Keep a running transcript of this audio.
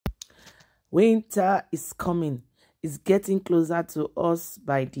Winter is coming. It's getting closer to us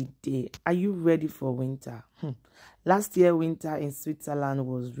by the day. Are you ready for winter? Last year, winter in Switzerland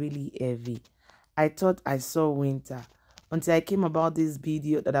was really heavy. I thought I saw winter until I came about this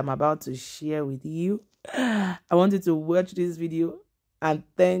video that I'm about to share with you. I wanted to watch this video and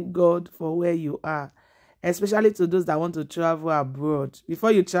thank God for where you are, especially to those that want to travel abroad.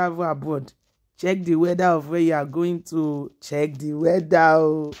 Before you travel abroad, check the weather of where you are going to. Check the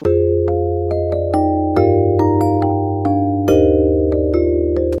weather.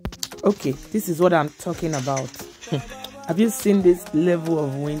 Okay, this is what I'm talking about. Have you seen this level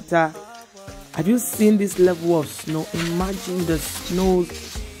of winter? Have you seen this level of snow? Imagine the snow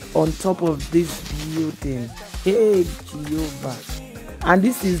on top of this building. Hey, Jehovah. And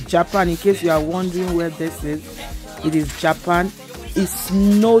this is Japan. In case you are wondering where this is, it is Japan. It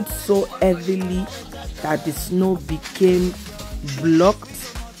snowed so heavily that the snow became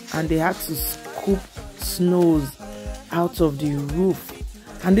blocked and they had to scoop snows out of the roof.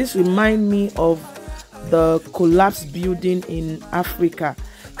 And this reminds me of the collapsed building in Africa.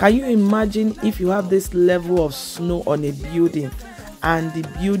 Can you imagine if you have this level of snow on a building and the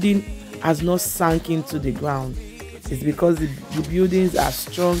building has not sunk into the ground? It's because the buildings are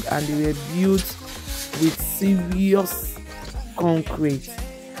strong and they were built with serious concrete.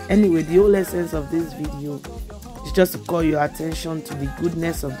 Anyway, the whole essence of this video is just to call your attention to the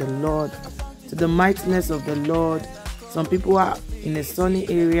goodness of the Lord, to the mightiness of the Lord. Some people are in a sunny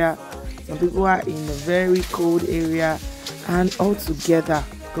area, some people are in a very cold area, and all together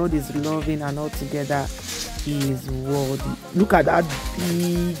God is loving, and all together He is worthy. Look at that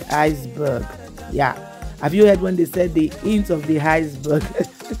big iceberg. Yeah, have you heard when they said the hint of the iceberg?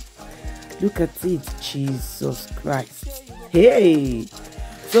 Look at it, Jesus Christ. Hey,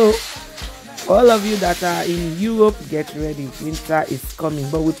 so all of you that are in Europe, get ready. Winter is coming,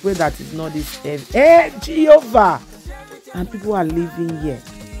 but we pray that it's not this heavy. Hey, Jehovah! And people are living here.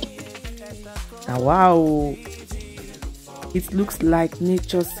 And wow, it looks like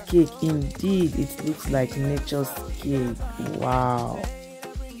nature's cake. Indeed, it looks like nature's cake. Wow.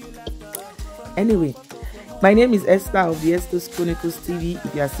 Anyway, my name is Esther of the Esther's Chronicles TV.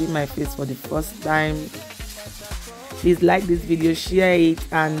 If you are seeing my face for the first time, please like this video, share it,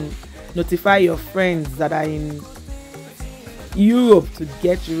 and notify your friends that are in Europe to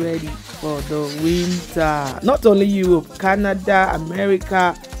get ready for the winter. Not only Europe, Canada,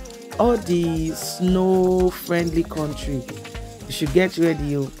 America, all the snow-friendly country. You should get ready,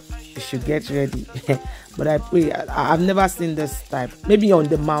 you should get ready. But I pray, I've never seen this type. Maybe on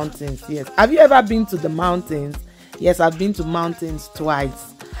the mountains, yes. Have you ever been to the mountains? Yes, I've been to mountains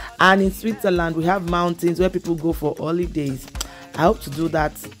twice. And in Switzerland, we have mountains where people go for holidays. I hope to do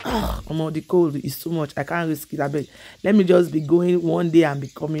that. Oh, the cold is too much. I can't risk it. I bet. Let me just be going one day and be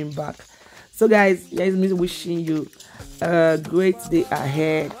coming back. So guys, here's me wishing you a great day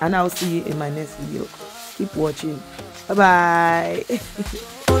ahead. And I'll see you in my next video. Keep watching. Bye-bye.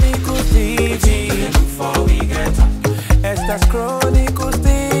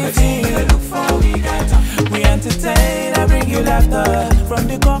 We entertain and bring you laughter from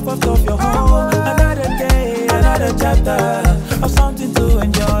the comfort of your home. Another day, another chapter of something to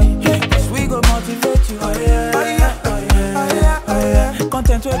enjoy. Yes, we go motivate you. Oh yeah, oh yeah, oh yeah, oh yeah, oh yeah.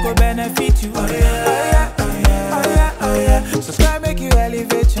 Content will go benefit you. Oh yeah, oh yeah, oh yeah, oh yeah, oh yeah. Subscribe, make you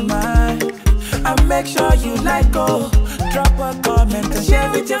elevate your mind, and make sure you like, drop a comment and share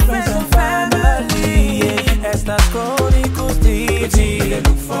with your friends and family. Esther's Chronicles TV.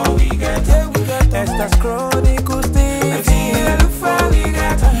 Look for we get. Esther's Chronicles TV. Look for we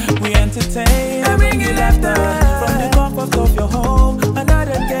get. We entertain and bring you laughter from the comfort of your home.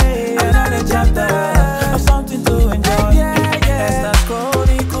 Another day, another chapter of something to enjoy. Esther's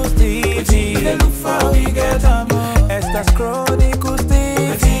Chronicles TV. Look for we get. Esther's Chronicles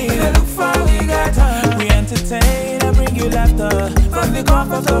TV. Look for we get. We entertain and bring you laughter from the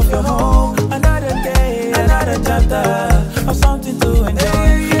comfort of your home. Another day, another chapter of something to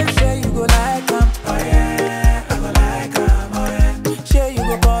enjoy. Share you go like them. Oh yeah, I go like them. Oh yeah. Share you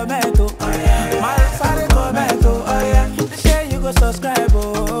go comment. Oh yeah, my father comment. Oh yeah. Share you go subscribe.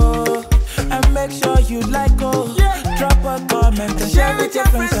 Oh, and make sure you like. Oh, drop a comment and share with your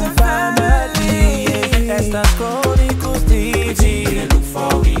friends and family. Esther's Chronicles TV. Look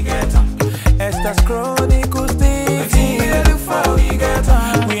for we get. Esther's Chronicles TV. Look for we get.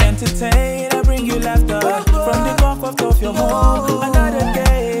 We entertain and bring you laughter from the comfort of your home. Another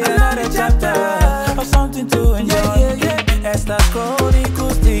day, another chapter of something to enjoy. Esther's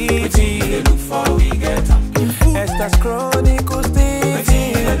Chronicles TV. Look for we get. Esther's Chronicles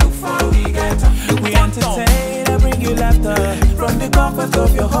TV. Look for we get. We entertain and bring you laughter from the comfort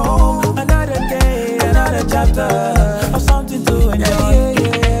of your home. Another another chapter of something to enjoy.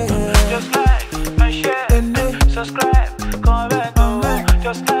 Just like and share, subscribe, comment,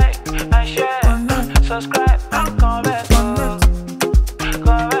 just like and share, subscribe, and comment,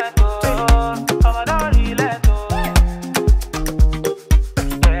 comment, I'm not relent,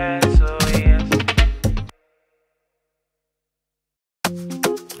 yes, oh yes.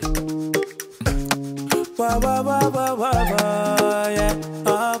 Wah wah wah wah wah, yeah, yeah.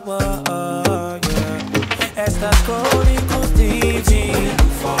 Estas Crónicos TV.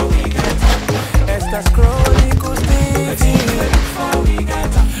 Estas Crónicos TV.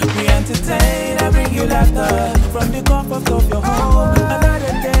 We entertain and bring you laughter from the comfort of your home.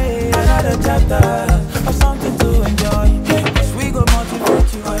 Another day, another chapter of something to enjoy. Yes, we go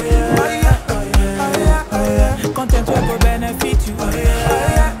motivate you. Oh yeah, oh yeah, oh yeah, oh yeah. Content will go benefit you. Oh yeah,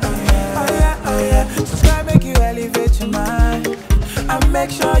 oh yeah, oh yeah, oh yeah. Subscribe, make you elevate your mind, and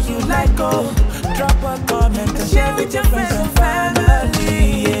make sure you like, drop a comment and share with your friends and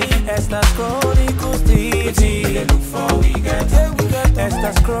family. Estas Crónicos TV. Look for we get.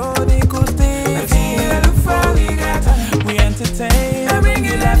 Estas Crónicos TV. Look for we get. We entertain and bring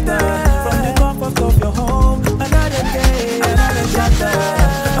you laughter from the comfort of your home. Another day, another chapter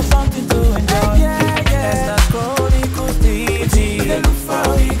of something to enjoy. Estas Crónicos TV. Look for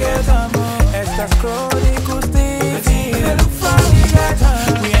we get. Estas Crónicos TV. Look for we get.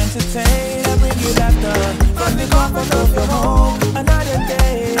 We entertain and bring you laughter from the comfort of your home. Another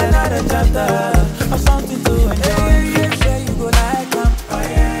day, another chapter of something to enjoy. Sure you go like them, oh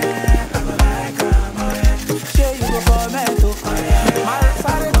yeah, I go like them, oh yeah. Sure you go comment, oh yeah, my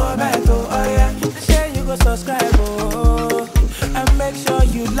father comment, oh yeah. Sure you go subscribe, and make sure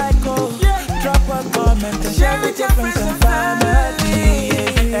you like, drop a comment and share with your friends and family.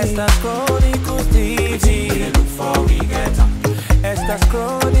 Estas Crónicos TV. Look for we get. Estas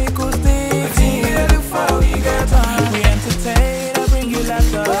Crónicos TV. Look for we get. We entertain and bring you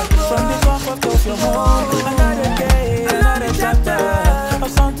laughter from the comfort of your home. Another day, another chapter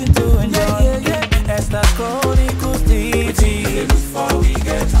of something to enjoy. Estas Crónicos TV. Look for we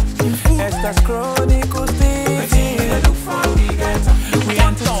get. Estas Crónicos